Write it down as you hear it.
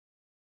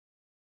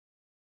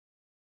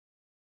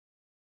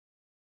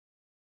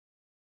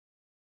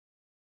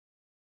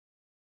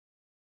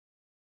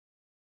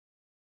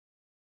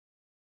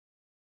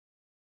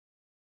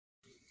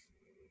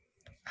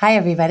Hi,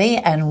 everybody,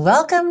 and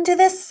welcome to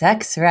the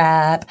Sex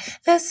Wrap.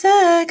 The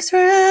Sex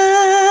Wrap.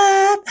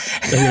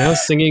 Are you now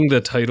singing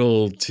the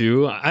title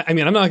too? I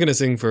mean, I'm not going to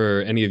sing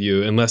for any of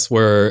you unless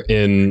we're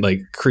in like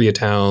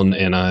Koreatown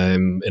and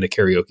I'm in a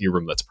karaoke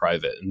room that's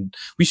private. And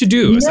we should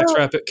do a Sex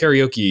Wrap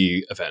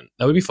karaoke event.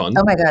 That would be fun.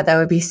 Oh my God, that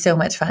would be so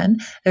much fun.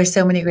 There's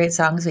so many great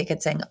songs we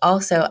could sing.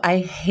 Also, I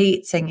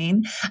hate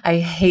singing. I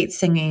hate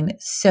singing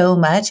so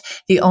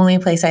much. The only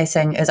place I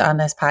sing is on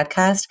this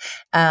podcast.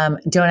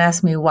 Don't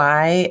ask me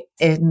why.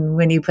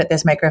 When you put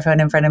this microphone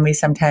in front of me,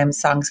 sometimes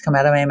songs come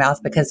out of my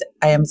mouth because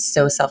I am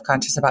so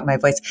self-conscious about my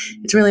voice.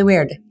 It's really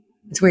weird.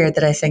 It's weird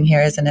that I sing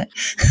here, isn't it?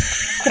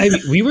 I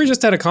mean, we were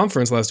just at a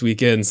conference last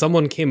weekend.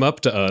 Someone came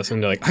up to us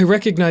and they're like, I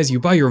recognize you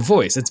by your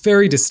voice. It's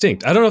very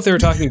distinct. I don't know if they were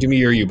talking to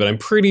me or you, but I'm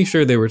pretty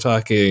sure they were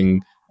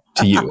talking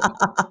to you.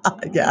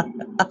 Yeah.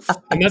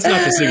 And that's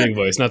not the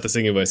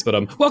singing voice,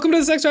 but welcome to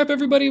the Sex Wrap,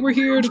 everybody. We're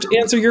here to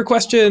answer your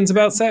questions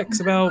about sex,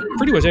 about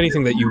pretty much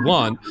anything that you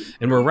want.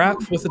 And we're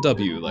wrap with a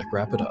W, like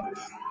wrap it up.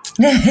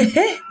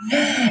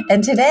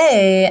 And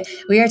today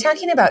we are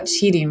talking about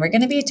cheating. We're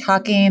going to be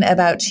talking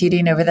about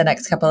cheating over the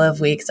next couple of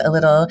weeks, a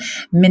little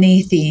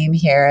mini theme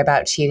here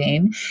about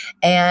cheating.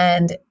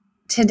 And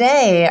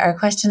today our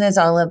question is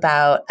all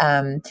about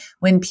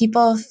when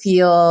people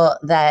feel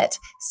that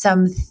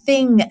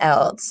something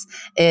else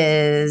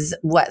is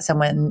what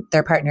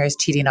their partner is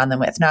cheating on them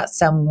with, not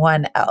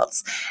someone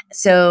else.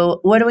 So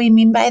what do we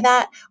mean by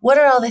that? What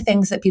are all the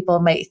things that people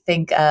might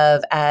think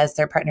of as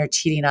their partner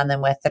cheating on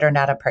them with that are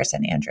not a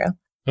person, Andrew?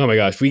 Oh my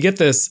gosh, we get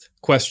this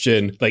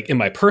question, like in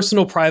my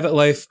personal private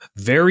life,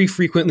 very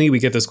frequently we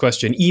get this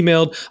question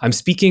emailed. I'm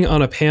speaking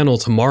on a panel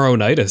tomorrow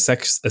night, a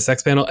sex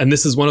panel, and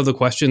this is one of the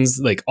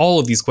questions, like all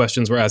of these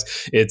questions were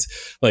asked. It's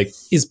like,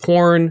 is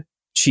porn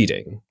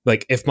cheating?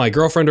 Like if my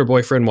girlfriend or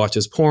boyfriend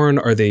watches porn,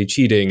 are they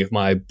cheating? If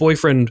my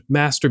boyfriend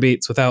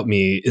masturbates without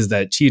me, is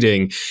that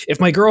cheating? If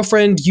my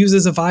girlfriend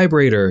uses a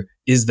vibrator,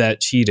 is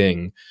that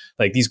cheating?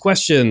 Like these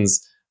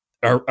questions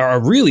are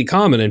really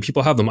common and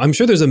people have them. I'm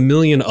sure there's a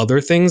million other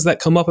things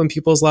that come up in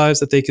people's lives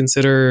that they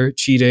consider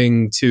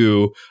cheating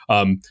too.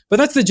 But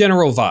that's the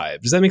general vibe.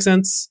 Does that make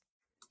sense?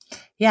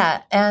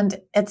 Yeah. And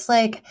it's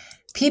like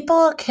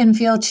people can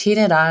feel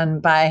cheated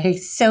on by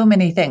so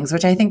many things,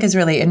 which I think is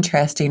really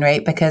interesting,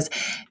 right? Because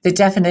the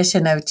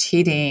definition of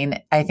cheating,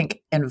 I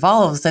think,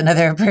 involves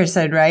another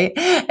person, right?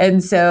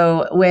 And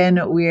so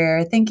when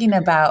we're thinking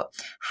about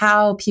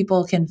how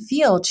people can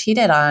feel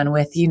cheated on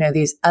with,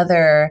 these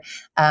other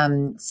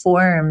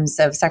forms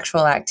of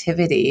sexual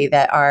activity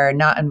that are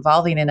not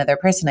involving another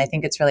person, I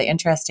think it's really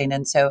interesting.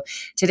 And so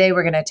today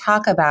we're going to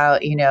talk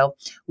about,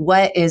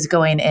 what is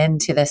going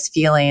into this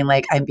feeling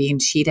like I'm being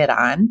cheated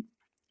on.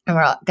 And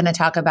we're going to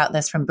talk about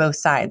this from both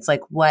sides,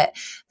 like what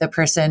the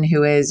person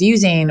who is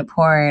using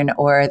porn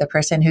or the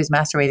person who's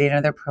masturbating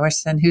or the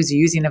person who's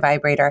using a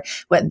vibrator,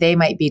 what they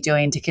might be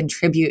doing to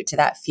contribute to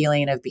that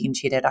feeling of being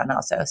cheated on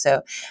also.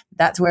 So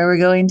that's where we're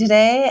going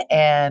today,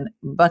 and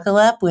buckle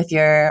up with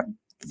your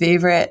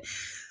favorite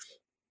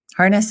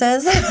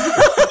harnesses.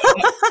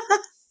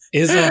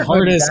 Is a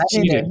harness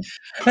cheating?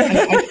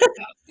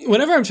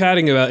 Whenever I'm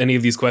chatting about any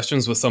of these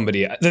questions with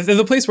somebody,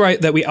 the place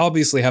that we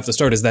obviously have to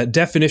start is that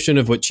definition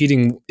of what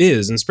cheating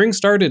is. And Spring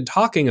started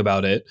talking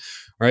about it,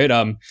 right?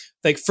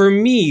 Like for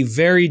me,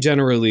 very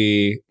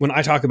generally, when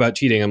I talk about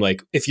cheating, I'm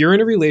like, if you're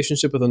in a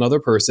relationship with another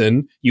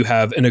person, you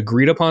have an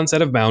agreed upon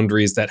set of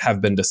boundaries that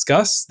have been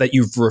discussed, that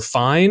you've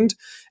refined,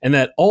 and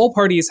that all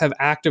parties have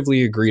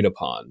actively agreed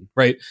upon,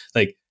 right?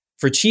 Like,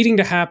 for cheating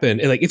to happen,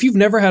 like if you've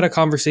never had a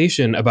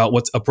conversation about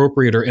what's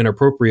appropriate or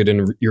inappropriate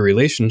in your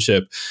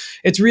relationship,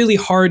 it's really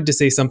hard to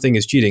say something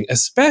is cheating,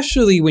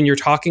 especially when you're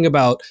talking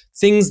about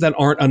things that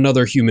aren't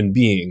another human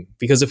being.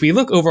 Because if we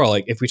look overall,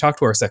 like if we talk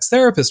to our sex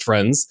therapist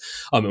friends,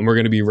 and we're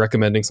going to be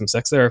recommending some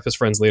sex therapist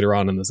friends later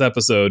on in this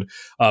episode,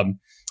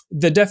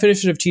 the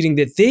definition of cheating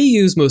that they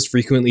use most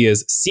frequently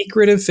is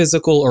secretive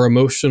physical or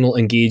emotional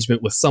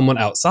engagement with someone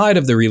outside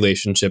of the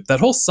relationship.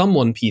 That whole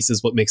someone piece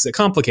is what makes it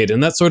complicated.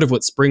 And that's sort of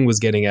what Spring was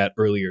getting at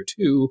earlier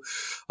too.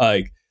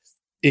 Like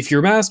if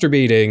you're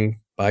masturbating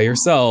by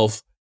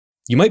yourself,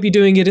 you might be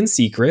doing it in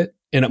secret,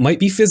 and it might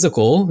be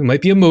physical, it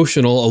might be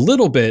emotional a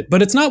little bit,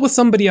 but it's not with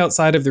somebody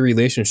outside of the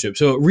relationship.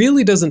 So it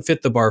really doesn't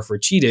fit the bar for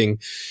cheating.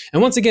 And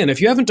once again,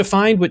 if you haven't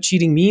defined what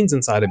cheating means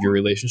inside of your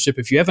relationship,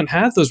 if you haven't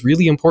had those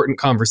really important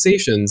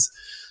conversations,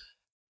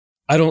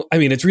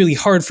 it's really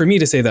hard for me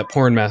to say that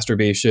porn,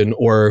 masturbation,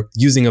 or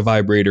using a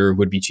vibrator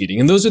would be cheating.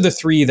 And those are the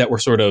three that we're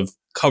sort of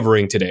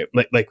covering today.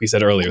 Like we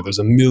said earlier, there's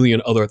a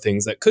million other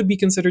things that could be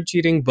considered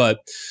cheating, but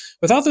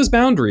without those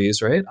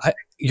boundaries, right?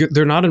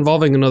 They're not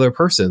involving another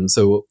person.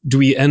 So do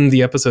we end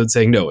the episode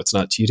saying, no, it's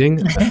not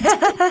cheating?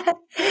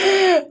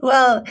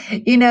 Well,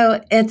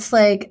 it's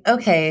like,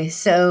 okay,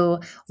 so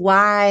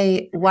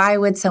why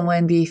would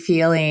someone be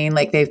feeling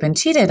like they've been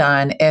cheated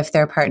on if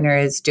their partner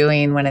is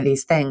doing one of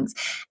these things?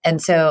 And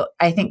so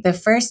I think the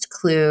first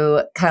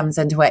clue comes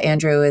into what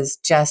Andrew was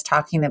just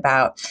talking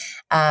about.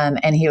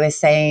 And he was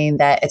saying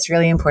that it's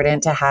really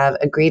important to have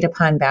agreed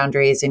upon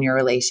boundaries in your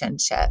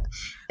relationship.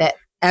 That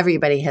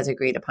everybody has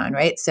agreed upon,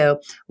 right? So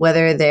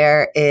whether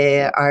there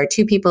are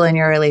two people in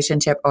your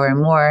relationship or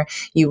more,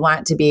 you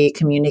want to be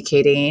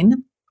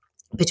communicating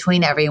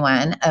between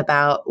everyone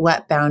about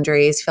what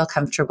boundaries feel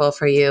comfortable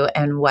for you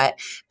and what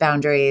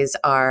boundaries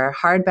are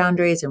hard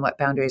boundaries and what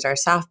boundaries are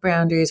soft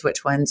boundaries,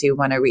 which ones you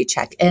want to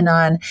recheck in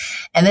on.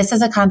 And this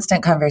is a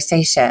constant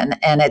conversation.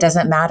 And it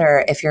doesn't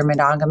matter if you're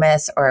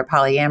monogamous or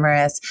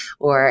polyamorous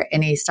or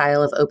any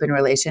style of open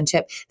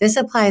relationship. This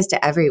applies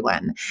to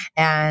everyone.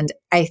 And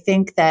I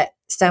think that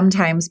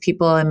sometimes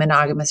people in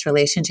monogamous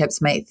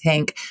relationships might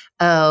think,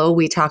 oh,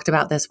 we talked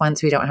about this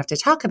once, we don't have to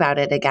talk about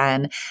it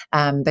again,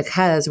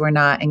 because we're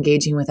not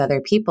engaging with other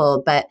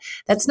people. But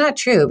that's not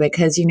true,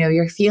 because,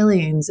 your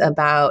feelings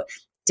about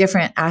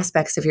different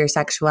aspects of your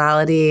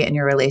sexuality and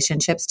your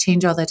relationships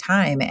change all the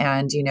time.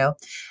 And,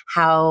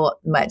 how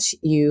much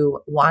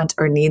you want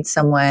or need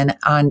someone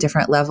on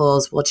different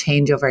levels will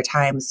change over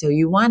time. So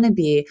you want to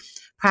be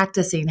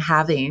practicing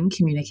having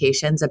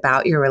communications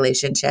about your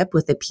relationship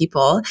with the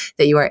people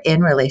that you are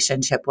in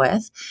relationship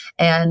with.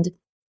 And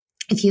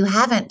if you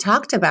haven't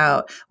talked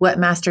about what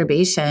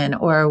masturbation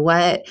or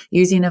what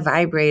using a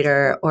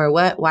vibrator or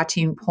what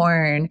watching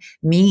porn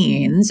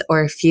means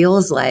or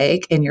feels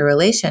like in your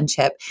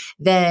relationship,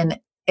 then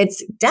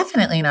it's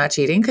definitely not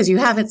cheating, because you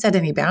haven't set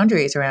any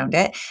boundaries around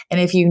it. And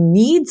if you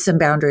need some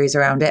boundaries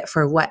around it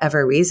for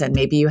whatever reason,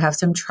 maybe you have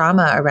some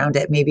trauma around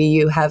it, maybe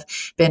you have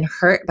been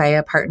hurt by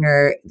a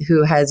partner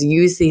who has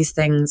used these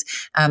things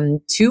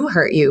to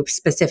hurt you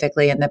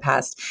specifically in the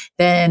past,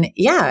 then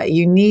yeah,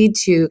 you need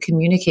to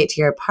communicate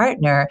to your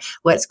partner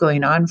what's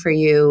going on for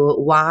you,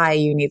 why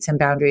you need some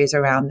boundaries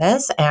around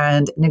this,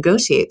 and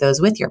negotiate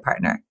those with your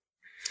partner.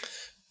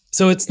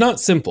 So it's not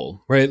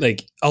simple, right?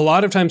 Like a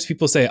lot of times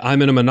people say,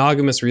 I'm in a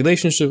monogamous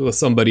relationship with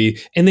somebody,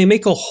 and they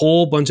make a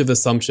whole bunch of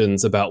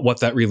assumptions about what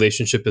that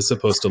relationship is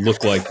supposed to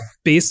look like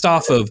based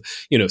off of,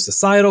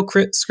 societal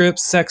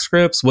scripts, sex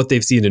scripts, what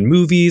they've seen in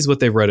movies, what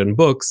they've read in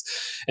books.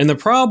 And the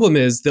problem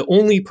is the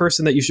only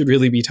person that you should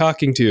really be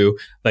talking to,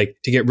 like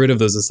to get rid of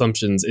those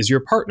assumptions, is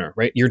your partner,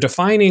 right? You're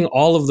defining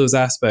all of those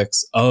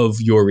aspects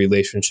of your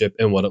relationship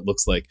and what it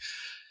looks like.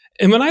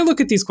 And when I look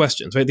at these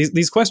questions, right,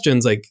 these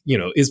questions like,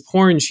 is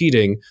porn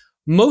cheating?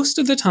 Most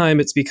of the time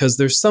it's because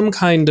there's some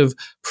kind of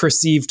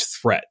perceived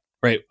threat,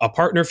 right? A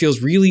partner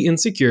feels really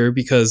insecure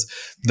because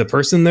the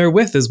person they're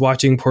with is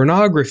watching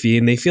pornography,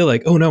 and they feel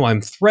like, oh no,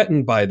 I'm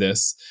threatened by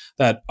this,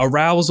 that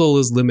arousal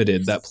is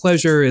limited, that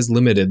pleasure is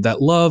limited,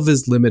 that love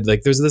is limited.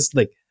 Like there's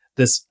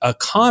this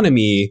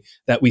economy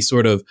that we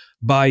sort of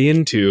buy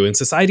into, and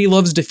society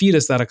loves to feed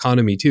us that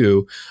economy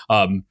too.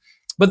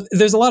 But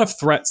there's a lot of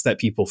threats that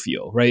people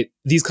feel, right?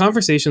 These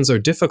conversations are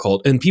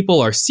difficult, and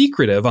people are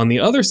secretive on the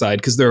other side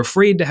because they're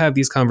afraid to have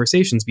these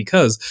conversations,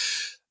 because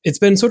it's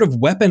been sort of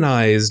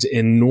weaponized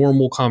in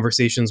normal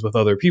conversations with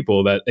other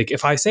people that, like,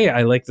 if I say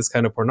I like this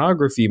kind of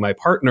pornography, my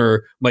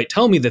partner might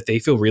tell me that they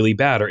feel really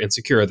bad or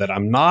insecure, that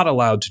I'm not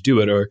allowed to do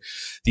it. Or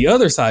the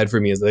other side for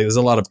me is that there's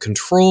a lot of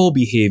control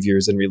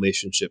behaviors in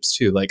relationships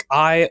too. Like,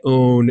 I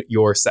own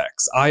your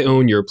sex, I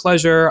own your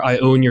pleasure, I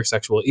own your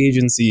sexual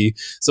agency.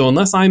 So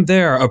unless I'm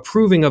there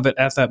approving of it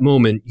at that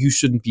moment, you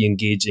shouldn't be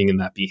engaging in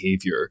that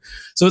behavior.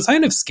 So it's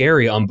kind of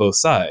scary on both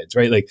sides,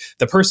 right? Like,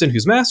 the person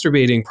who's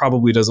masturbating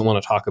probably doesn't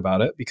want to talk about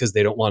it because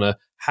they don't want to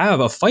have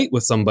a fight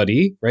with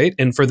somebody, right?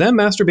 And for them,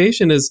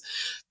 masturbation is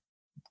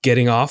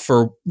getting off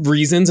for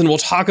reasons, and we'll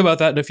talk about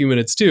that in a few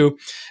minutes too.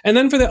 And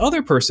then for the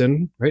other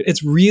person, right,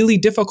 it's really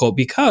difficult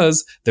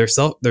because their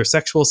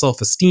sexual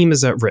self-esteem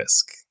is at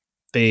risk.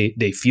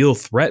 They feel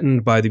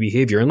threatened by the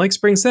behavior. And like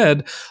Spring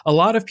said, a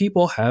lot of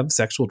people have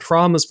sexual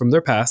traumas from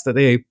their past that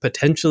they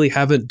potentially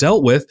haven't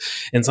dealt with.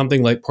 And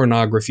something like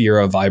pornography or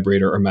a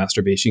vibrator or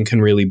masturbation can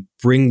really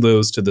bring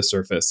those to the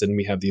surface. And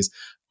we have these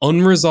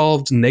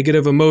unresolved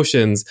negative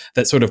emotions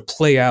that sort of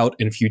play out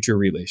in future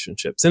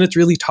relationships. And it's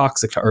really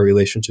toxic to our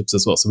relationships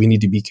as well. So we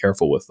need to be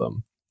careful with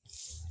them.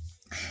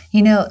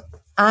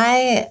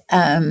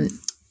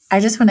 I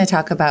just want to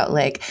talk about,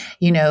 like,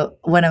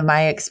 one of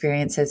my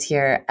experiences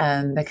here,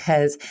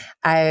 because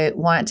I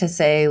want to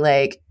say,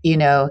 like,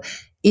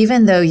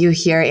 even though you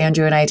hear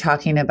Andrew and I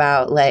talking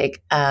about,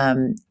 like,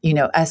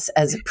 us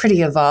as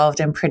pretty evolved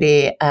and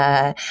pretty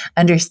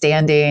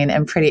understanding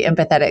and pretty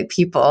empathetic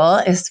people,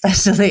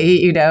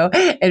 especially,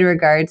 in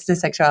regards to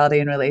sexuality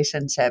and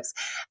relationships,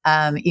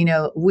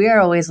 we're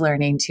always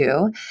learning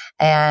too.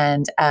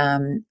 And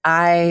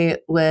I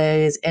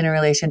was in a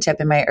relationship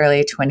in my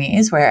early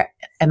 20s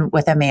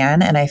with a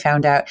man, and I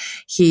found out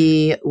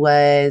he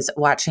was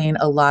watching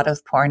a lot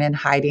of porn and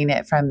hiding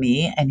it from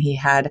me. And he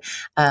had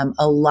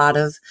a lot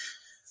of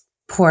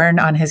porn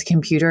on his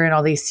computer and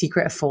all these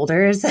secret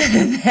folders.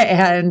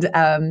 And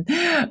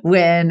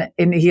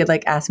he had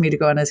like asked me to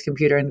go on his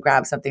computer and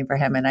grab something for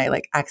him, and I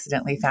like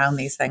accidentally found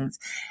these things.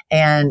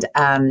 And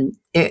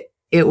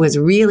it was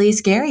really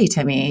scary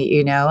to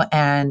me,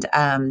 and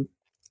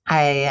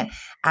I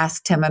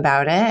asked him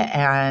about it,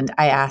 and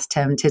I asked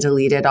him to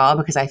delete it all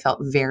because I felt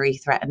very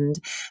threatened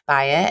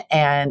by it.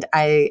 And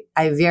I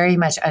very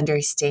much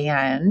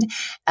understand,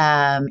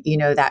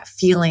 that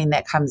feeling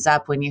that comes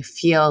up when you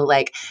feel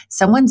like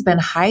someone's been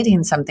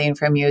hiding something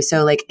from you.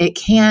 So like it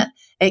can't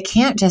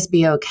just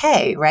be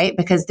okay, right?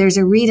 Because there's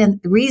a reason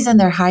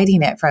they're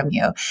hiding it from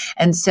you.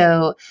 And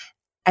so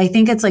I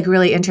think it's like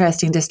really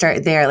interesting to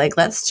start there. Like,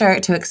 let's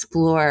start to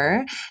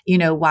explore,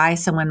 why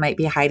someone might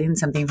be hiding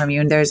something from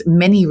you. And there's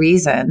many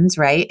reasons,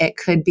 right? It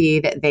could be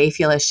that they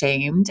feel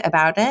ashamed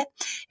about it.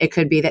 It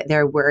could be that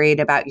they're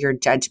worried about your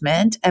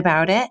judgment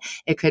about it.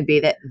 It could be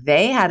that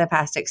they had a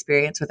past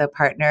experience with a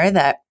partner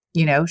that,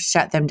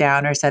 shut them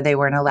down or said they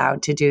weren't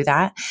allowed to do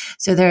that.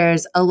 So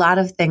there's a lot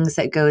of things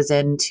that goes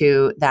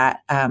into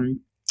that,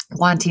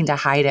 wanting to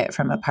hide it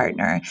from a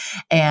partner.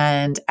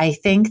 And I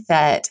think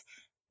that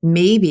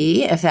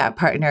maybe if that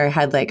partner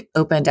had like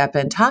opened up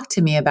and talked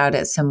to me about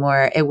it some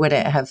more, it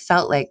wouldn't have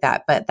felt like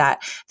that. But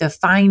that the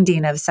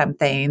finding of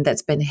something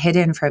that's been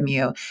hidden from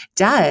you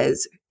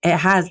it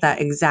has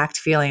that exact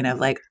feeling of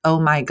like, oh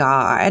my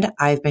God,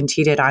 I've been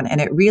cheated on. And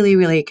it really,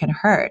 really can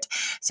hurt.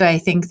 So I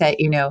think that,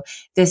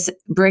 this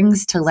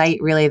brings to light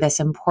really this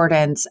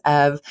importance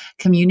of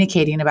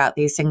communicating about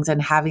these things and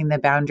having the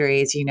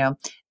boundaries,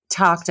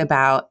 talked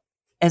about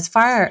as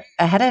far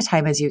ahead of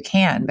time as you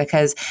can,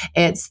 because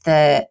it's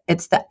the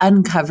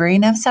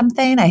uncovering of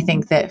something, I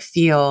think, that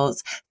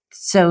feels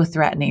so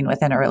threatening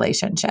within a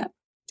relationship.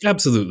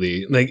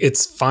 Absolutely. Like,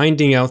 it's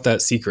finding out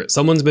that secret.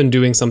 Someone's been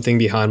doing something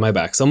behind my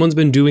back. Someone's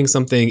been doing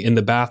something in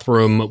the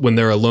bathroom when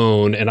they're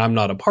alone and I'm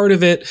not a part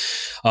of it.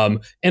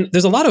 And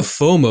there's a lot of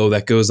FOMO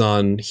that goes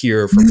on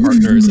here for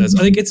partners. As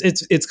I think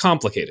it's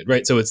complicated,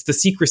 right? So it's the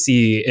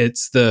secrecy,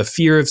 it's the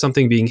fear of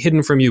something being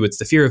hidden from you, it's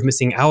the fear of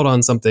missing out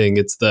on something,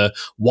 it's the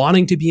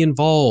wanting to be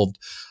involved.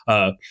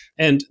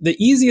 And the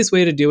easiest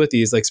way to deal with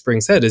these, like Spring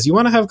said, is you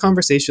want to have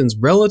conversations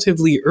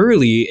relatively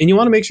early, and you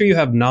want to make sure you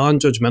have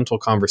non-judgmental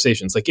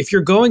conversations. Like, if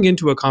you're going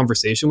into a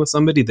conversation with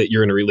somebody that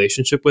you're in a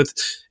relationship with,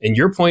 and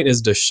your point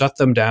is to shut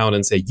them down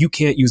and say, you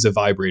can't use a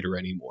vibrator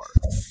anymore.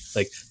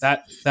 Like,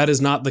 that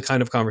is not the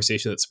kind of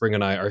conversation that Spring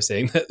and I are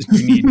saying that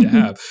you need to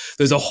have.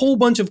 There's a whole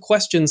bunch of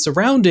questions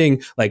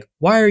surrounding, like,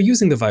 why are you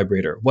using the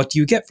vibrator? What do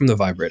you get from the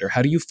vibrator?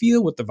 How do you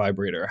feel with the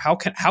vibrator? How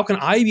can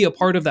I be a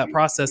part of that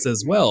process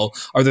as well?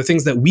 Are there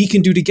things that we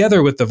can do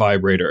together with the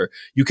vibrator?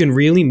 You can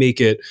really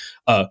make it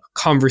a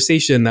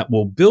conversation that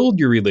will build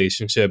your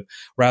relationship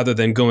rather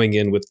than going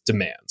in with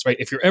demands, right?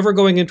 If you're ever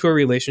going into a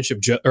relationship,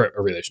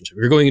 if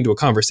you're going into a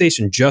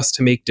conversation just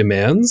to make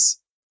demands,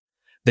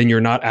 then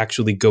you're not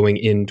actually going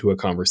into a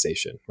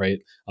conversation, right?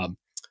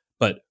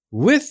 But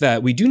with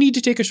that, we do need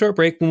to take a short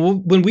break.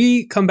 When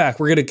we come back,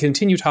 we're going to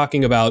continue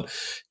talking about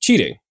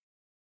cheating.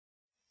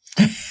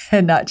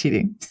 And not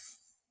cheating.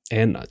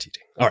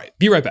 All right,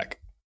 be right back.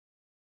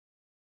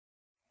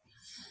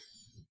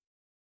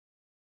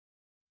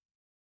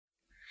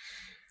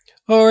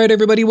 All right,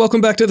 everybody, welcome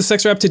back to the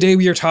Sex Wrap. Today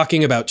we are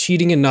talking about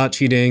cheating and not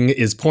cheating.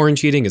 Is porn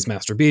cheating? Is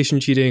masturbation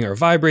cheating? Are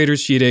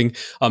vibrators cheating?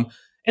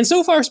 And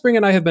so far, Spring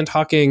and I have been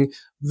talking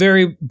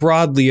very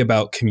broadly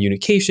about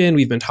communication.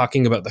 We've been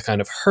talking about the kind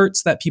of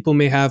hurts that people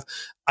may have.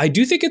 I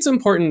do think it's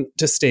important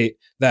to state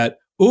that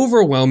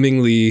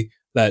overwhelmingly,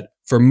 that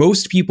for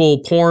most people,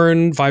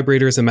 porn,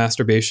 vibrators, and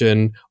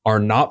masturbation are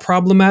not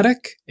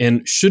problematic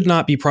and should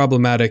not be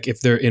problematic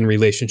if they're in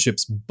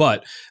relationships.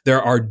 But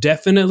there are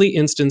definitely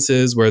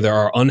instances where there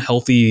are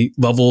unhealthy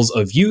levels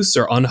of use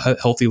or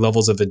unhealthy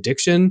levels of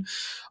addiction.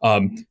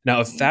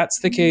 Now, if that's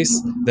the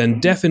case, then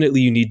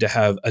definitely you need to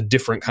have a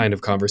different kind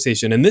of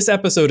conversation. And this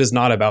episode is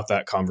not about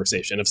that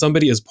conversation. If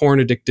somebody is porn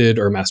addicted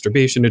or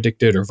masturbation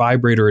addicted or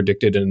vibrator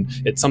addicted, and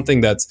it's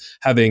something that's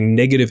having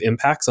negative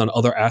impacts on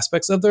other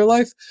aspects of their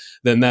life,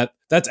 then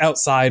that's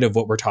outside of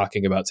what we're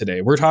talking about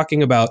today. We're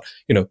talking about,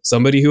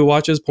 somebody who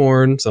watches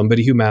porn,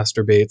 somebody who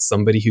masturbates,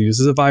 somebody who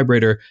uses a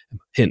vibrator.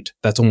 Hint,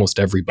 that's almost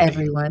everybody.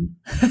 Everyone.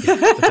 Yeah,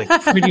 that's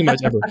like pretty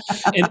much everyone.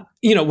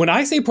 And when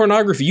I say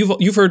pornography,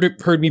 you've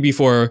heard me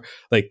before.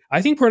 Like,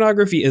 I think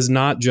pornography is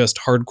not just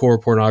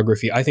hardcore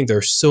pornography. I think there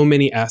are so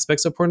many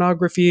aspects of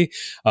pornography.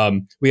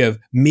 We have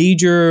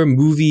major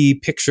movie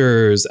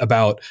pictures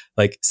about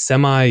like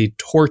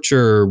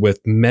semi-torture with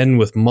men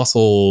with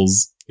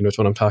muscles. You know which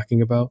one I'm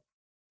talking about?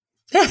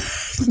 No.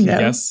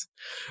 Yes.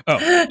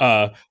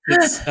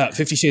 It's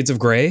 50 Shades of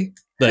Grey.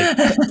 Like,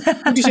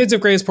 50 Shades of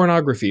Grey is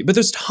pornography, but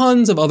there's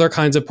tons of other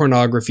kinds of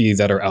pornography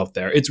that are out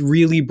there. It's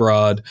really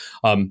broad.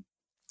 And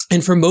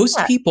for most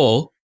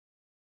people,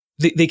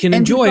 they can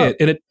enjoy it,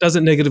 and it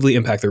doesn't negatively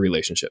impact their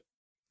relationship.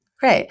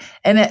 Right.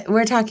 And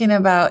we're talking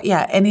about,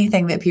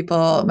 anything that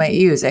people might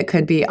use. It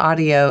could be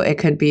audio. It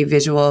could be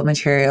visual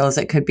materials.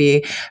 It could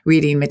be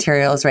reading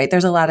materials, right?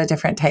 There's a lot of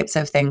different types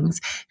of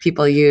things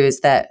people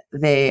use that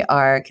they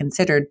are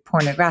considered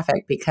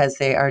pornographic because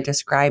they are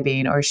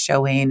describing or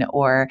showing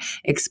or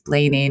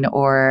explaining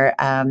or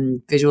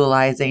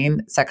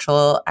visualizing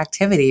sexual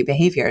activity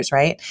behaviors,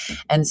 right?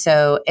 And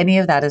so any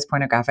of that is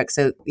pornographic.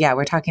 So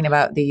we're talking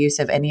about the use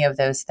of any of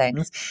those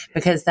things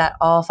because that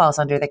all falls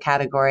under the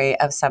category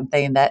of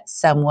something that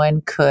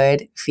someone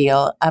could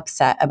feel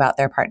upset about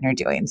their partner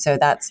doing. So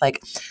that's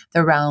like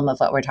the realm of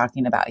what we're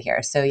talking about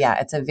here. So yeah,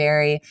 it's a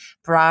very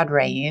broad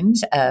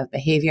range of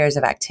behaviors,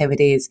 of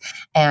activities.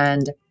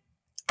 And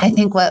I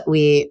think what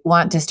we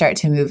want to start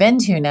to move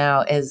into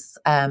now is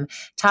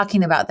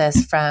talking about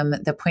this from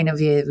the point of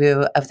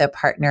view of the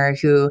partner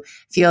who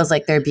feels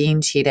like they're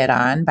being cheated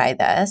on by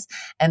this,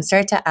 and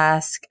start to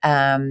ask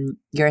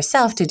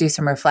yourself to do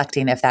some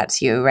reflecting if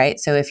that's you,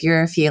 right? So if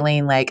you're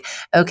feeling like,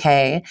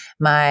 okay,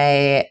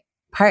 my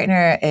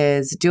partner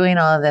is doing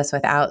all of this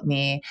without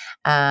me,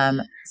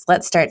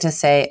 let's start to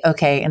say,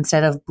 okay,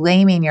 instead of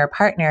blaming your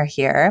partner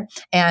here,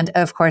 and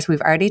of course,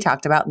 we've already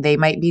talked about they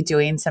might be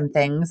doing some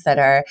things that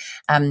are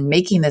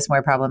making this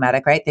more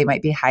problematic, right? They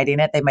might be hiding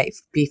it. They might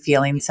be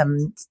feeling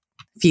some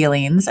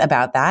feelings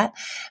about that.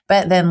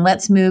 But then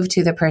let's move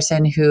to the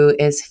person who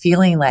is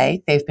feeling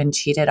like they've been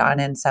cheated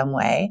on in some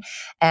way.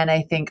 And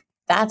I think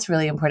that's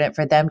really important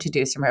for them to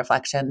do some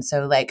reflection.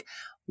 So like,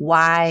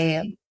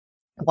 why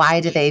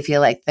do they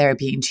feel like they're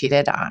being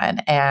cheated on,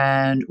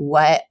 and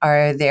what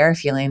are their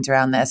feelings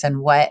around this, and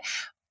what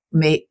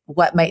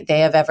might they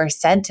have ever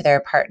said to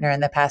their partner in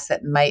the past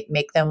that might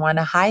make them want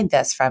to hide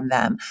this from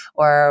them,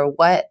 or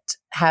what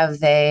have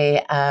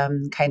they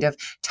kind of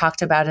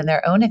talked about in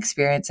their own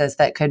experiences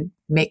that could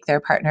make their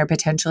partner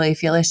potentially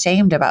feel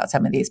ashamed about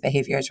some of these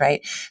behaviors,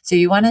 right? So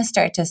you want to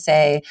start to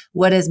say,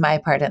 what is my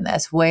part in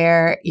this?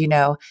 Where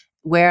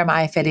am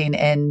I fitting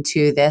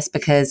into this?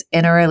 Because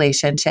in a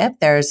relationship,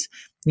 there's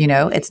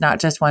it's not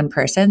just one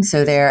person.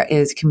 So there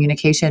is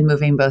communication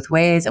moving both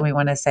ways. And we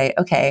want to say,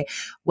 okay,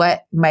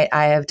 what might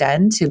I have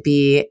done to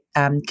be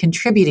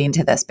contributing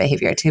to this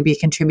behavior, to be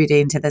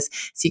contributing to this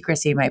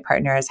secrecy my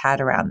partner has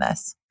had around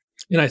this?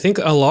 And I think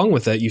along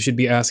with that, you should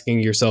be asking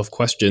yourself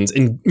questions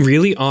and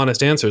really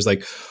honest answers.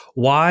 Like,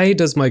 why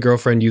does my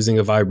girlfriend using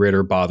a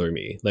vibrator bother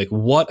me? Like,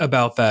 what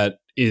about that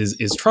is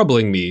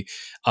troubling me?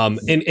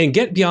 And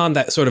get beyond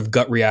that sort of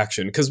gut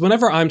reaction. Because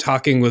whenever I'm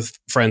talking with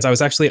friends, I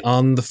was actually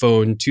on the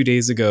phone 2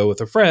 days ago with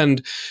a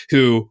friend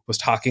who was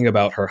talking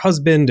about her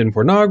husband and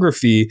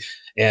pornography.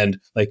 And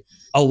like,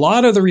 a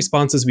lot of the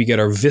responses we get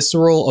are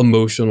visceral,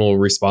 emotional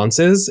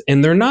responses,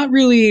 and they're not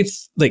really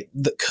like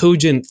the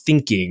cogent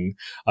thinking.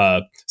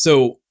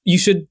 So you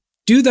should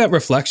do that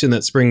reflection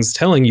that Spring's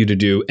telling you to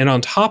do. And on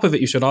top of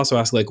it, you should also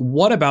ask, like,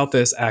 what about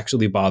this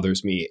actually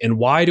bothers me? And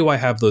why do I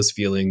have those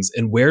feelings?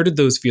 And where did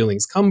those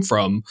feelings come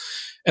from?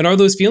 And are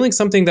those feelings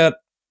something that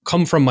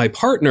come from my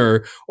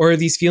partner, or are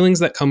these feelings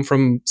that come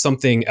from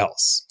something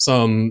else?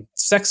 Some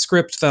sex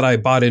script that I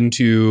bought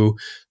into,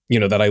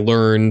 that I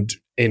learned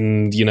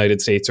in the United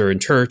States or in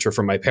church or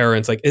from my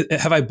parents? Like,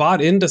 have I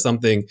bought into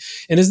something?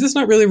 And is this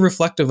not really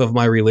reflective of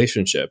my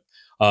relationship?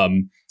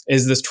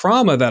 Is this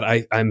trauma that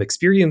I'm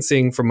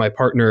experiencing from my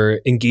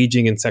partner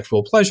engaging in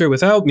sexual pleasure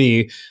without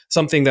me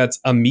something that's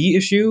a me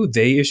issue,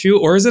 they issue,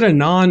 or is it a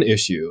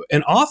non-issue?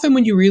 And often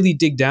when you really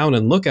dig down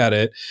and look at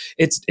it,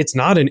 it's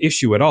not an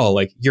issue at all.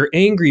 Like, you're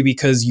angry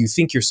because you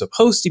think you're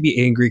supposed to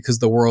be angry because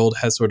the world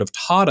has sort of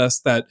taught us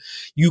that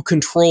you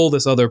control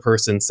this other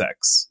person's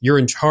sex. You're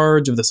in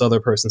charge of this other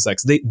person's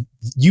sex.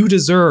 You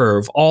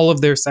deserve all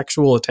of their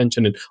sexual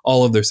attention and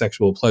all of their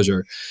sexual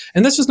pleasure.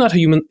 And that's just not how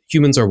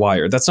humans are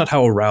wired. That's not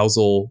how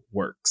arousal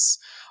works.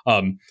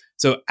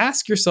 So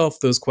ask yourself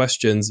those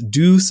questions,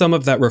 do some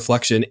of that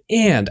reflection,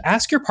 and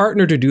ask your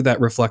partner to do that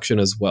reflection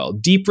as well.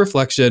 Deep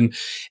reflection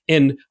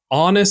and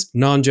honest,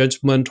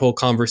 non-judgmental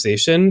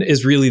conversation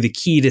is really the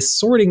key to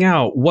sorting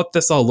out what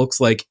this all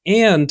looks like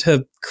and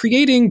to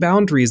creating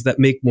boundaries that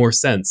make more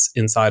sense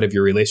inside of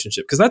your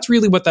relationship. Because that's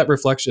really what that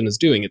reflection is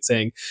doing. It's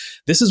saying,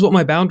 this is what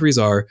my boundaries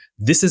are.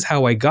 This is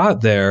how I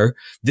got there.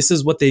 This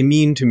is what they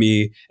mean to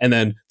me. And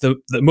then the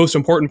most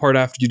important part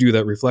after you do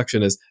that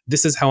reflection is,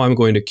 this is how I'm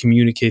going to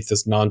communicate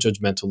this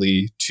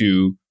non-judgmentally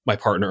to my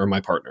partner or my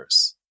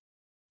partners.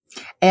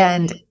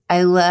 And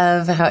I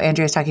love how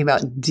Andrea's talking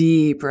about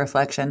deep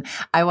reflection.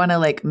 I want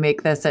to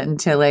make this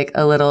into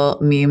a little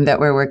meme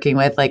that we're working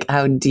with,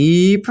 how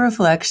deep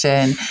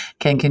reflection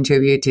can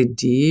contribute to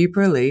deep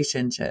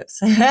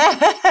relationships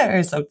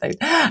or something.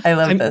 I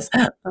love this.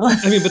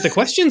 But the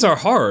questions are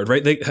hard,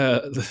 right?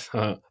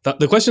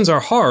 The questions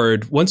are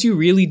hard. Once you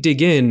really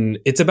dig in,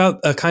 it's about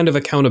a kind of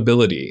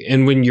accountability.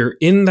 And when you're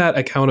in that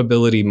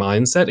accountability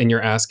mindset and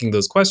you're asking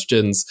those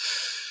questions,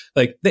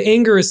 the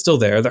anger is still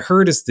there, the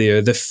hurt is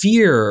there, the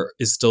fear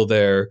is still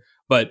there.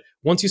 But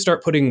once you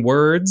start putting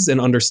words and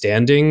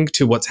understanding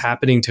to what's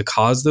happening to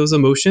cause those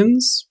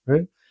emotions,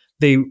 right,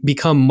 they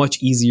become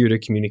much easier to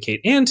communicate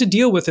and to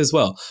deal with as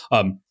well.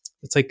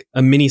 It's like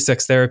a mini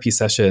sex therapy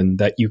session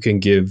that you can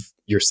give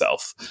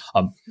yourself.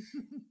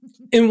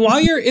 And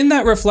while you're in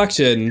that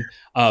reflection,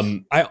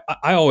 I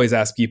always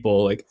ask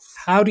people,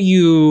 how do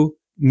you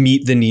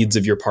meet the needs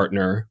of your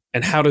partner,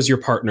 and how does your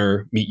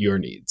partner meet your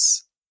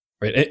needs?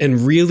 Right. And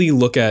really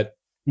look at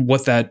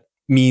what that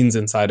means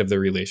inside of the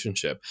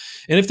relationship.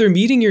 And if they're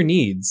meeting your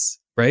needs,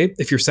 right?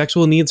 If your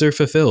sexual needs are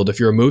fulfilled, if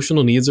your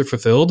emotional needs are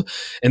fulfilled,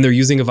 and they're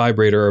using a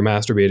vibrator or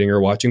masturbating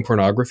or watching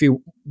pornography,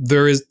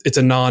 it's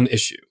a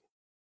non-issue.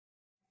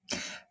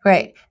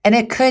 Right. And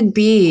it could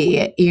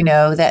be,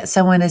 that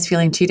someone is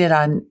feeling cheated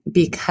on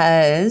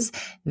because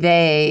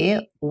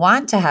they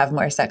want to have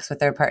more sex with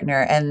their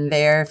partner and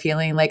they're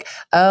feeling like,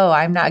 oh,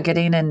 I'm not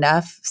getting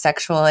enough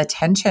sexual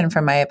attention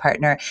from my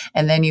partner.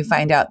 And then you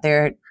find out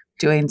they're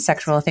doing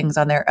sexual things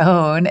on their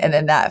own. And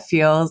then that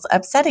feels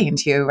upsetting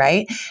to you,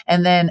 right?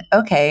 And then,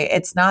 okay,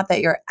 it's not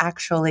that you're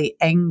actually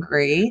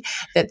angry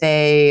that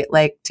they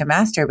like to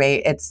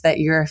masturbate. It's that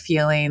you're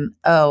feeling,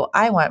 oh,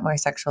 I want more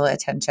sexual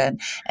attention.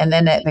 And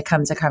then it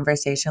becomes a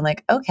conversation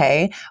like,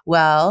 okay,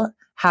 well,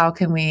 how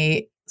can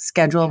we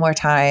schedule more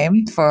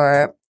time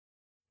for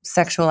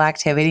sexual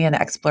activity and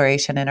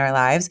exploration in our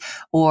lives?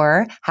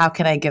 Or how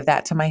can I give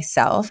that to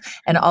myself?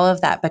 And all of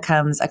that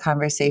becomes a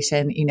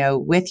conversation,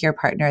 with your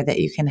partner that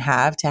you can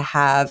have to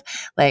have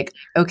like,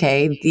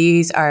 okay,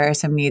 these are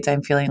some needs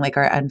I'm feeling like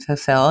are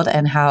unfulfilled.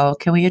 And how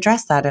can we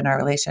address that in our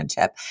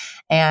relationship?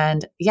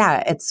 And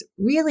yeah, it's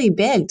really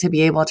big to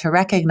be able to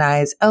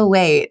recognize, oh,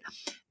 wait,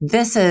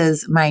 this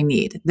is my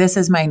need. This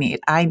is my need.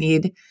 I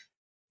need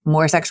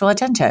more sexual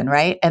attention,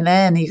 right? And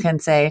then you can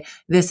say,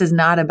 this is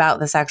not about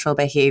the sexual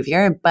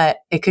behavior, but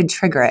it could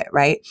trigger it,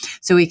 right?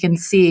 So we can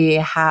see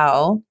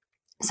how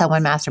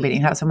someone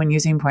masturbating, how someone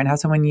using porn, how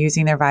someone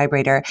using their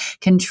vibrator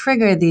can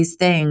trigger these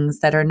things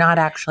that are not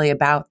actually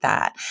about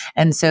that.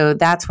 And so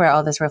that's where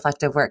all this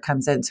reflective work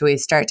comes in. So we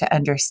start to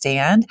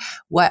understand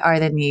what are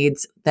the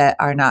needs that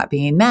are not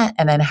being met,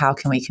 and then how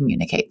can we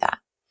communicate that?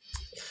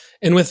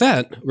 And with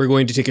that, we're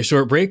going to take a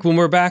short break. When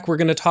we're back, we're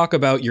going to talk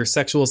about your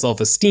sexual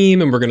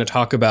self-esteem, and we're going to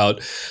talk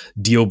about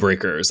deal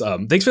breakers.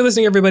 Thanks for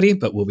listening, everybody,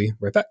 but we'll be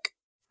right back.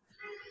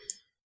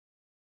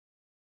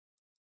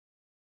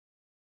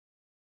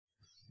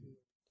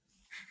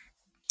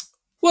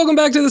 Welcome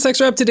back to the Sex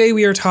Wrap. Today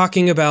we are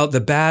talking about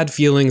the bad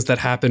feelings that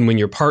happen when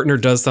your partner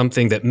does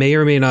something that may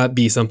or may not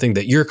be something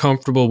that you're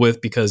comfortable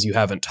with because you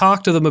haven't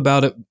talked to them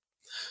about it.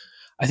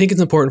 I think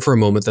it's important for a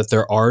moment that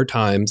there are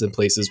times and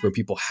places where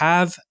people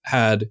have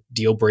had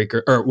deal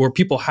breaker, or where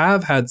people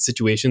have had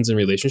situations in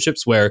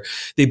relationships where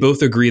they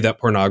both agree that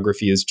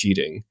pornography is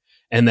cheating.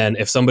 And then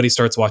if somebody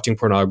starts watching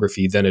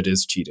pornography, then it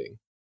is cheating.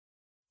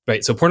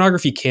 Right? So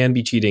pornography can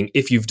be cheating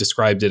if you've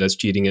described it as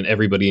cheating and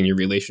everybody in your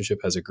relationship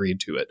has agreed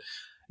to it.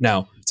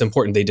 Now, it's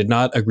important they did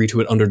not agree to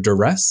it under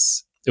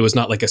duress. It was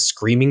not like a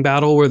screaming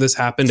battle where this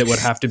happened. It would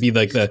have to be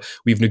like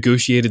we've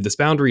negotiated this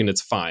boundary and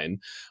it's fine.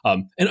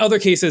 In other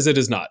cases, it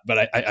is not.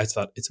 But I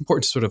thought it's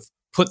important to sort of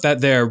put that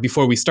there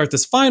before we start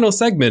this final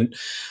segment.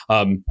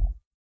 One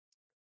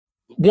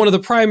of the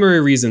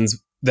primary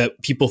reasons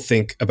that people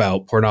think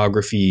about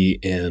pornography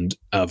and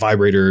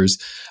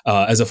vibrators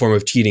as a form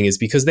of cheating is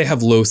because they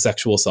have low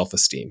sexual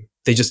self-esteem.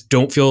 They just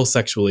don't feel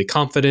sexually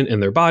confident in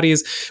their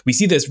bodies. We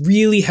see this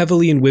really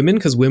heavily in women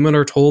because women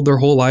are told their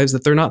whole lives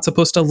that they're not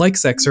supposed to like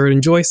sex or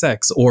enjoy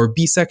sex or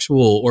be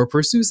sexual or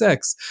pursue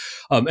sex.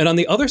 And on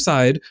the other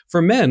side,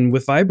 for men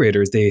with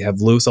vibrators, they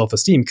have low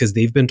self-esteem because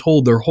they've been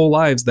told their whole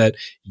lives that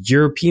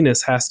your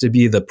penis has to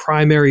be the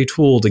primary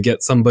tool to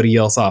get somebody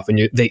else off.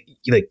 And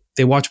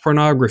they watch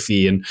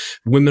pornography, and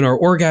women are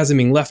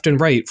orgasming left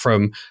and right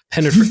from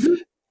penetration.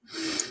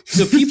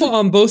 So people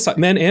on both sides,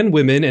 men and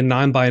women and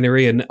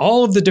non-binary and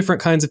all of the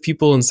different kinds of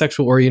people and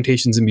sexual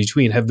orientations in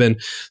between, have been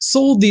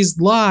sold these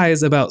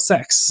lies about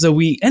sex. So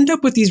we end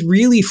up with these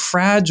really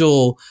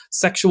fragile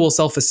sexual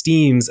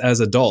self-esteems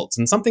as adults.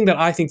 And something that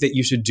I think that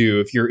you should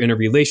do if you're in a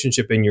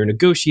relationship and you're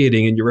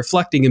negotiating and you're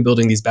reflecting and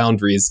building these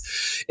boundaries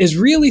is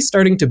really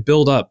starting to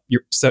build up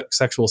your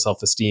sexual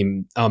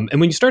self-esteem. And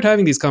when you start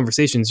having these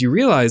conversations, you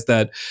realize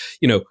that,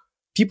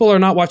 people are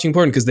not watching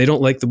porn because they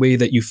don't like the way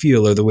that you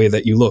feel or the way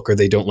that you look, or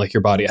they don't like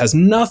your body. It has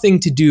nothing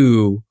to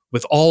do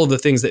with all of the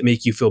things that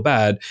make you feel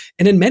bad.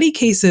 And in many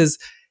cases,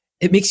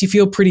 it makes you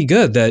feel pretty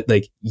good that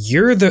like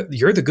you're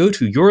the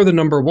go-to, you're the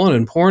number one,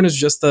 and porn is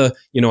just the,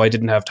 I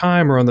didn't have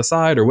time or on the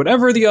side or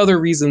whatever the other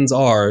reasons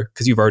are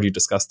because you've already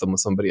discussed them with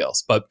somebody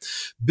else. But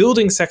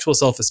building sexual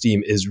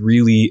self-esteem is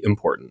really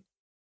important.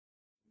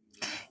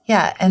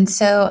 Yeah. And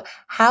so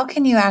how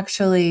can you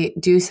actually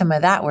do some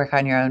of that work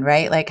on your own,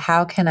 right? Like,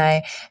 how can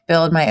I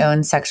build my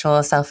own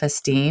sexual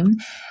self-esteem?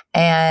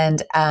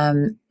 And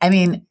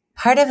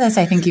part of this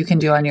I think you can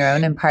do on your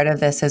own, and part of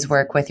this is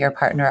work with your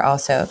partner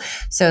also.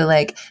 So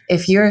like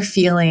if you're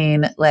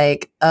feeling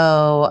like,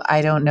 oh,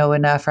 I don't know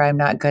enough or I'm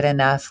not good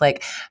enough,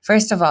 like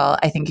first of all,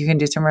 I think you can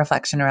do some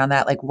reflection around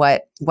that, like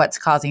what's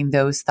causing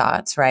those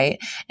thoughts, right?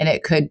 And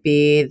it could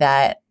be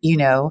that,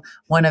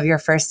 one of your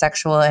first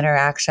sexual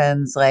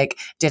interactions like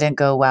didn't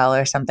go well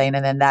or something.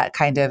 And then that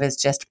kind of is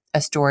just a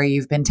story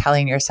you've been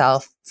telling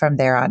yourself from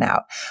there on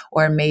out.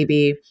 Or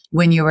maybe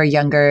when you were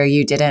younger,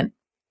 you didn't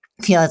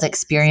feel as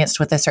experienced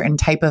with a certain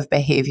type of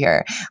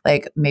behavior,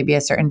 like maybe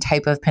a certain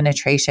type of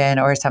penetration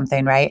or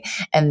something, right?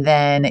 And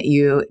then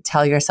you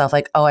tell yourself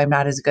like, oh, I'm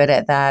not as good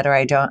at that, or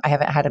I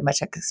haven't had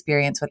much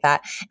experience with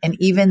that. And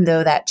even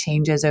though that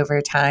changes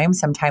over time,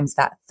 sometimes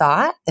that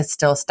thought is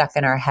still stuck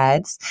in our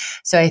heads.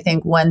 So I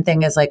think one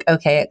thing is like,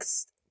 okay,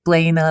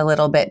 explain a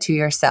little bit to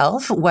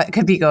yourself what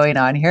could be going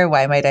on here.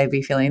 Why might I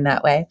be feeling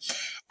that way?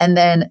 And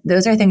then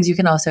those are things you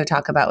can also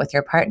talk about with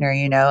your partner,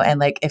 you know, and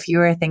like if you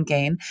were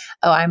thinking,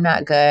 oh, I'm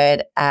not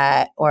good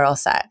at oral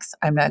sex,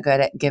 I'm not good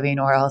at giving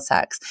oral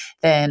sex,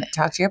 then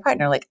talk to your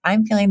partner. Like,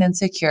 I'm feeling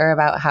insecure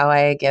about how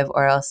I give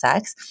oral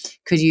sex.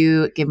 Could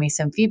you give me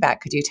some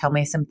feedback? Could you tell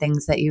me some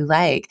things that you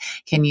like?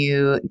 Can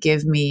you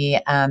give me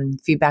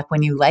feedback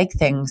when you like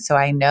things so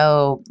I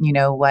know, you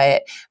know,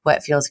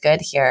 what feels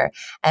good here?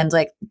 And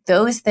like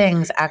those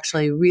things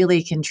actually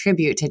really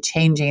contribute to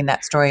changing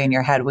that story in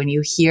your head when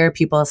you hear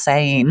people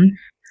saying,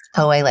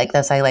 oh, I like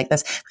this. I like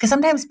this. Because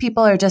sometimes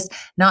people are just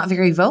not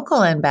very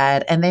vocal in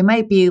bed and they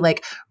might be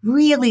like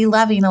really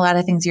loving a lot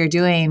of things you're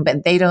doing,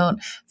 but they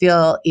don't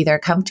feel either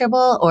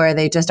comfortable or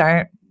they just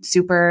aren't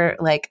super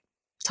like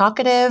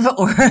talkative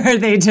or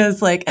they just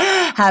like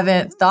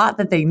haven't thought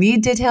that they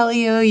need to tell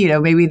you, you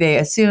know, maybe they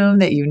assume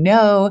that you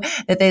know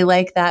that they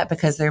like that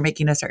because they're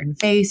making a certain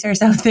face or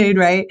something,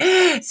 right?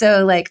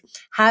 So like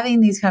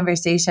having these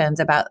conversations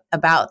about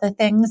the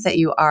things that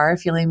you are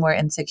feeling more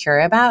insecure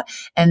about,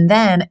 and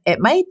then it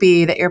might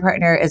be that your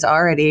partner is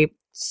already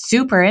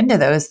super into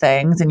those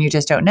things and you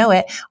just don't know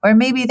it. Or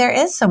maybe there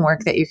is some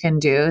work that you can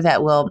do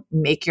that will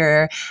make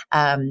your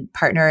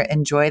partner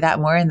enjoy that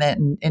more, and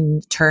then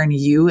in turn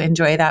you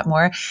enjoy that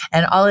more.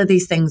 And all of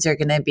these things are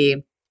going to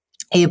be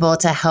able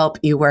to help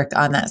you work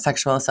on that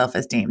sexual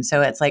self-esteem.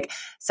 So it's like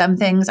some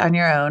things on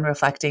your own,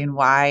 reflecting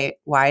why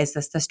is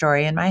this the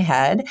story in my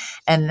head?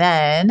 And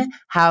then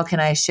how can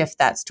I shift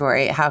that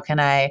story? How can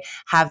I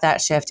have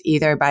that shift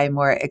either by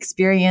more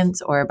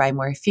experience or by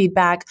more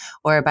feedback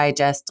or by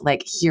just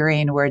like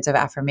hearing words of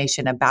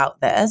affirmation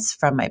about this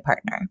from my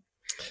partner?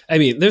 I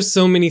mean, there's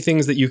so many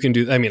things that you can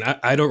do. I mean,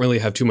 I don't really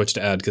have too much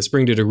to add because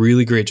Spring did a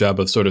really great job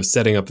of sort of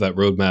setting up that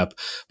roadmap.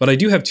 But I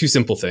do have two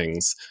simple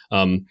things.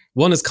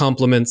 One is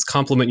compliments.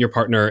 Compliment your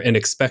partner and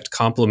expect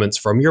compliments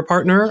from your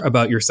partner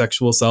about your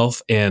sexual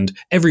self. And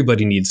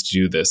everybody needs to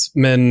do this.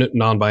 Men,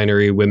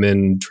 non-binary,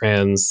 women,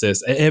 trans,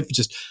 cis,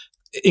 just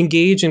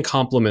engage in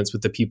compliments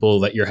with the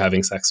people that you're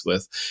having sex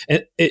with.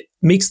 And it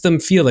makes them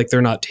feel like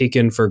they're not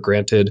taken for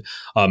granted.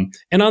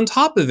 And on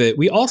top of it,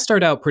 we all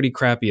start out pretty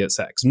crappy at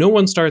sex. No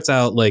one starts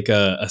out like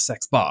a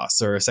sex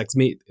boss or a sex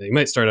mate. They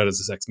might start out as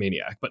a sex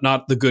maniac, but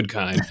not the good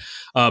kind.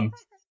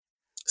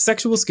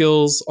 Sexual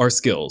skills are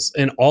skills,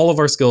 and all of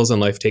our skills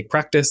in life take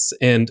practice,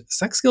 and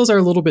sex skills are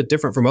a little bit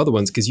different from other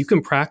ones because you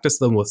can practice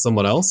them with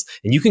someone else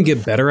and you can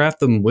get better at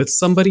them with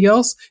somebody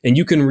else, and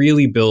you can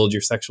really build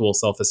your sexual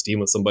self-esteem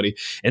with somebody.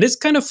 And it's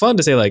kind of fun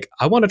to say, like,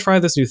 I want to try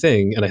this new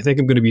thing and I think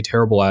I'm going to be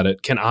terrible at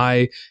it. Can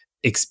I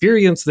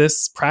experience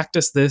this,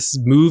 practice this,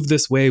 move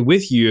this way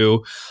with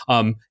you,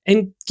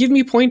 and give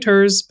me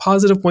pointers,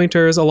 positive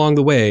pointers along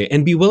the way,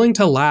 and be willing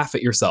to laugh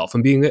at yourself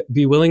and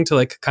be willing to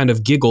like kind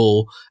of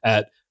giggle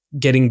at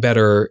getting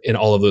better in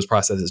all of those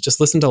processes. Just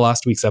listen to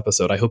last week's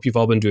episode. I hope you've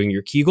all been doing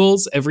your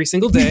Kegels every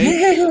single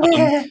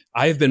day.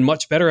 I've been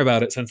much better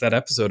about it since that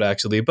episode,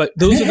 actually. But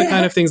those are the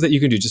kind of things that you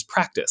can do. Just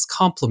practice,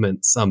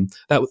 compliments.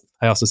 That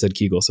I also said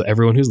Kegel. So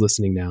everyone who's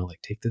listening now,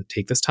 like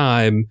take this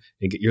time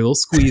and get your little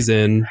squeeze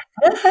in.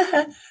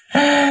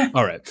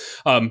 All right.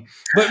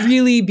 But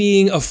really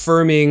being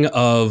affirming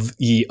of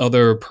the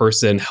other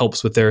person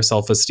helps with their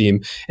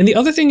self-esteem. And the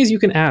other thing is you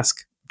can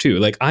ask too,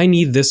 like, I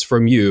need this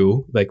from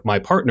you, like my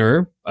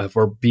partner, if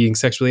we're being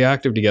sexually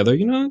active together,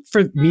 you know,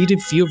 for me to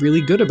feel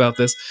really good about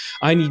this,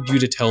 I need you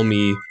to tell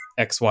me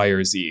X, Y,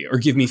 or Z, or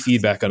give me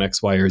feedback on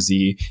X, Y, or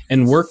Z,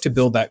 and work to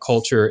build that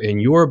culture in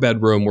your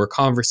bedroom where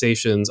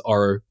conversations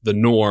are the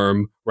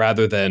norm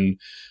rather than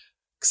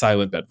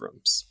silent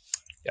bedrooms.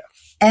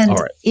 And,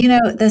 you know,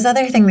 this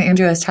other thing that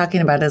Andrew was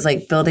talking about is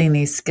like building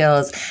these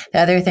skills. The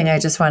other thing I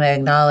just want to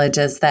acknowledge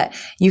is that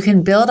you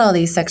can build all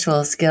these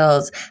sexual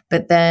skills,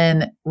 but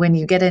then when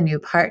you get a new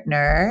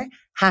partner,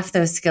 half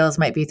those skills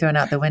might be thrown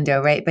out the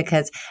window, right?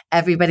 Because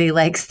everybody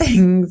likes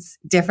things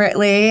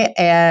differently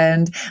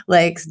and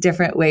likes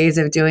different ways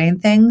of doing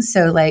things.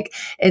 So like,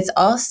 it's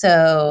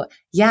also,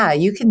 yeah,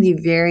 you can be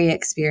very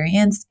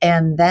experienced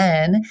and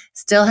then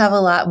still have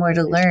a lot more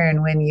to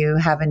learn when you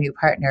have a new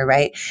partner,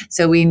 right?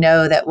 So we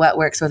know that what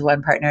works with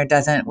one partner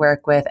doesn't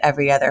work with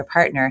every other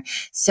partner.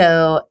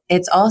 So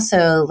it's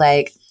also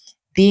like,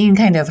 being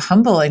kind of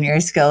humble in your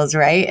skills,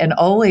 right? And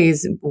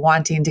always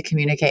wanting to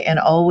communicate and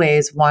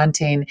always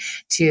wanting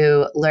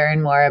to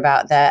learn more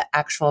about the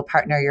actual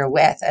partner you're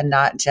with and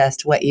not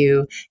just what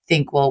you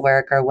think will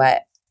work or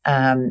what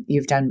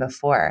you've done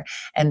before.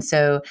 And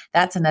so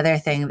that's another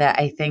thing that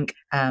I think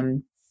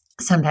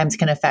sometimes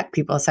can affect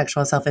people's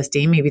sexual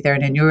self-esteem. Maybe they're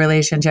in a new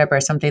relationship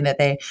or something that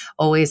they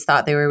always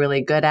thought they were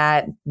really good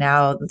at.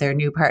 Now their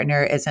new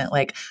partner isn't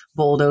like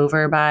bowled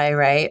over by,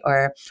 right?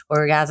 Or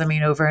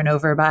orgasming over and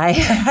over by.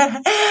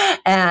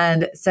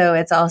 And so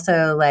it's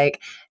also like,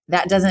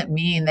 that doesn't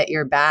mean that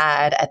you're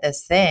bad at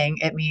this thing.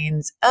 It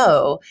means,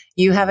 oh,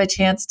 you have a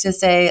chance to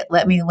say,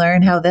 let me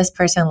learn how this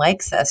person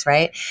likes this,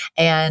 right?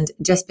 And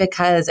just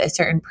because a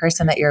certain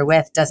person that you're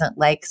with doesn't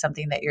like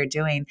something that you're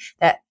doing,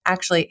 that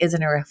actually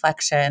isn't a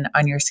reflection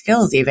on your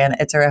skills even.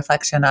 It's a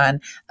reflection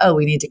on, oh,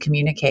 we need to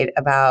communicate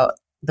about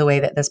the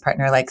way that this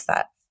partner likes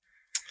that.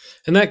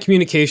 And that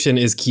communication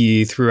is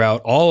key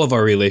throughout all of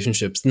our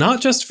relationships,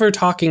 not just for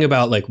talking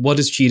about like what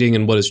is cheating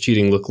and what does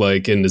cheating look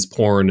like and is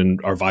porn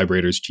and are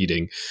vibrators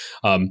cheating.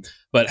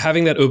 But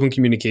having that open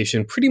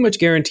communication pretty much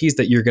guarantees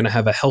that you're going to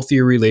have a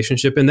healthier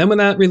relationship. And then when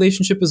that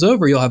relationship is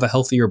over, you'll have a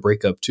healthier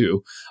breakup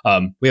too.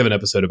 We have an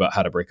episode about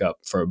how to break up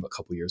from a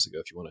couple years ago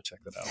if you want to check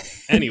that out.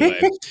 Anyway,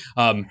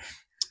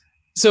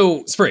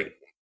 so Spring,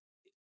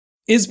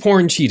 is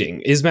porn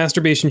cheating? Is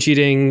masturbation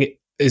cheating?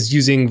 Is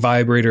using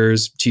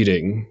vibrators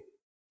cheating?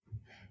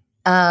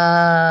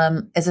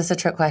 Is this a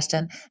trick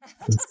question?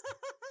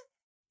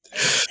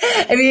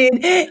 I mean,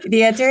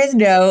 the answer is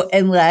no,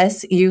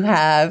 unless you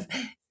have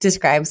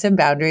described some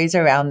boundaries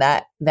around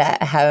that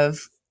have,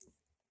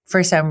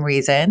 for some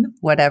reason,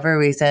 whatever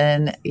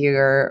reason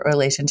your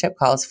relationship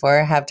calls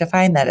for, have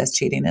defined that as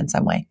cheating in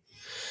some way.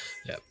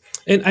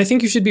 And I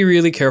think you should be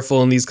really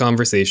careful in these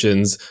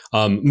conversations.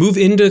 Move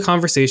into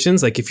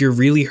conversations. Like if you're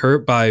really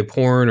hurt by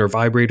porn or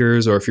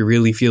vibrators, or if you're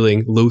really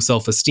feeling low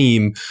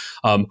self-esteem,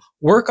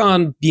 work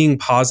on being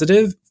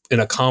positive in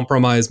a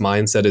compromised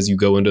mindset as you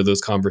go into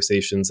those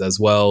conversations as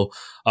well.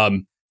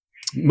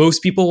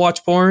 Most people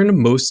watch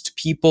porn, most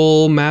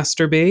people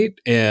masturbate,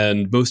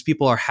 and most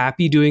people are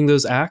happy doing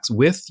those acts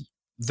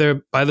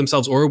by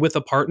themselves or with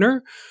a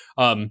partner.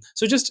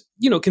 So just,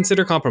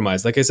 consider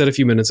compromise. Like I said a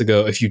few minutes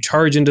ago, if you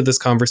charge into this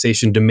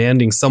conversation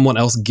demanding someone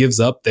else gives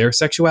up their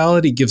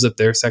sexuality, gives up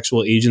their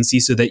sexual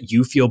agency so that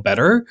you feel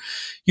better,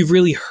 you've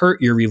really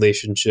hurt your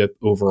relationship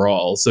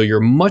overall. So you're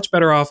much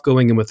better off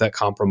going in with that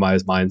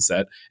compromise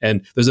mindset.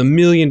 And there's a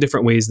million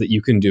different ways that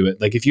you can do it.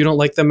 Like if you don't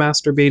like them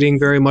masturbating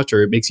very much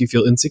or it makes you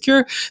feel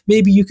insecure,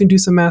 maybe you can do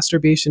some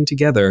masturbation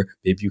together.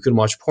 Maybe you can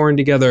watch porn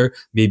together.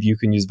 Maybe you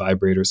can use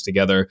vibrators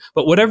together.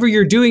 But whatever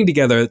you're doing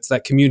together, it's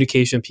that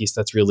communication piece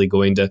that's really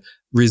going to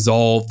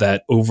resolve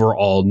that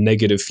overall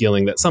negative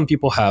feeling that some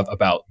people have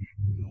about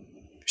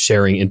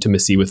sharing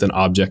intimacy with an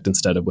object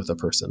instead of with a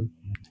person.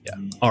 Yeah.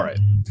 All right.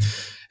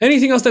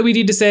 Anything else that we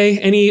need to say?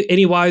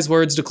 Any wise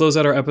words to close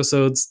out our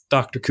episodes,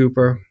 Dr.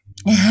 Cooper?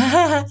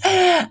 Yeah,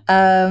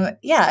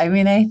 I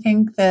mean, I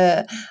think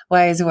the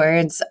wise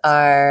words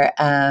are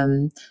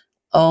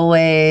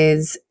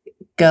always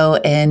go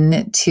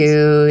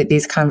into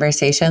these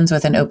conversations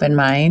with an open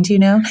mind,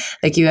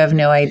 like you have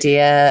no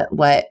idea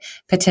what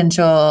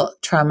potential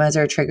traumas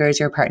or triggers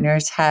your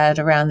partner's had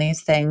around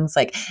these things.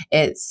 Like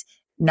it's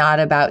not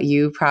about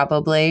you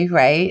probably,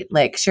 right?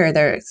 Like, sure,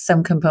 there's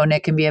some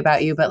component can be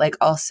about you, but like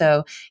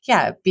also,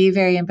 be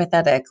very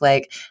empathetic.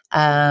 Like,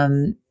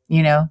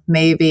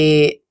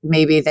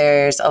 maybe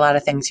there's a lot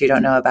of things you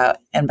don't know about.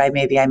 And by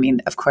maybe, I mean,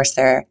 of course,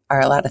 there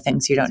are a lot of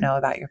things you don't know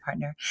about your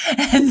partner.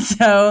 And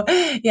so,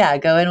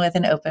 go in with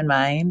an open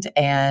mind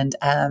and,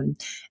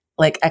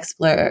 like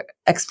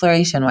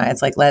exploration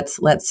wise, like let's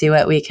see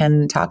what we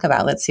can talk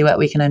about. Let's see what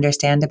we can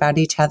understand about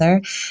each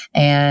other.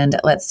 And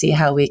let's see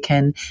how we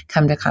can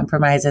come to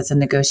compromises and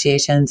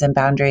negotiations and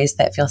boundaries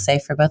that feel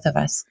safe for both of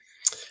us,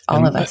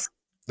 all of us.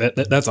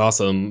 That's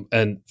awesome.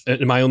 And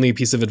my only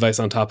piece of advice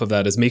on top of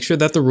that is make sure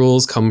that the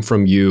rules come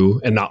from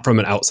you and not from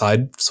an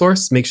outside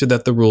source. Make sure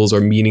that the rules are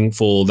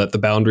meaningful, that the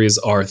boundaries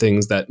are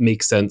things that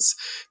make sense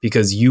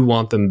because you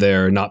want them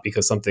there, not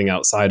because something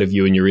outside of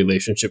you in your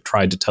relationship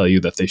tried to tell you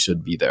that they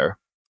should be there.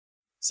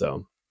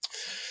 So,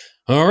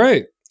 all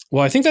right.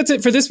 Well, I think that's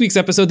it for this week's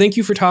episode. Thank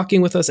you for talking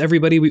with us,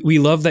 everybody. We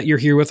love that you're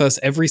here with us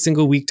every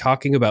single week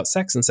talking about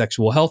sex and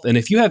sexual health. And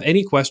if you have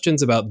any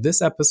questions about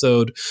this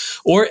episode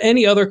or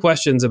any other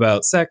questions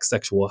about sex,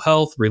 sexual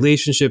health,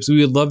 relationships,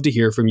 we would love to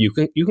hear from you.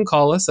 You can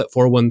call us at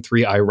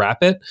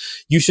 413-I-WRAP-IT.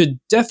 You should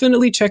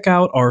definitely check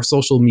out our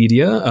social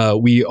media.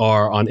 We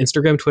are on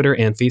Instagram, Twitter,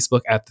 and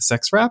Facebook at The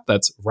Sex Wrap.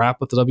 That's wrap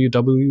with the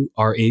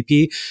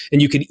WWRAP.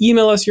 And you can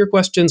email us your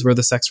questions. We're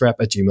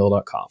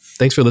thesexwrap@gmail.com.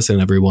 Thanks for listening,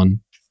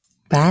 everyone.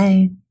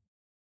 Bye.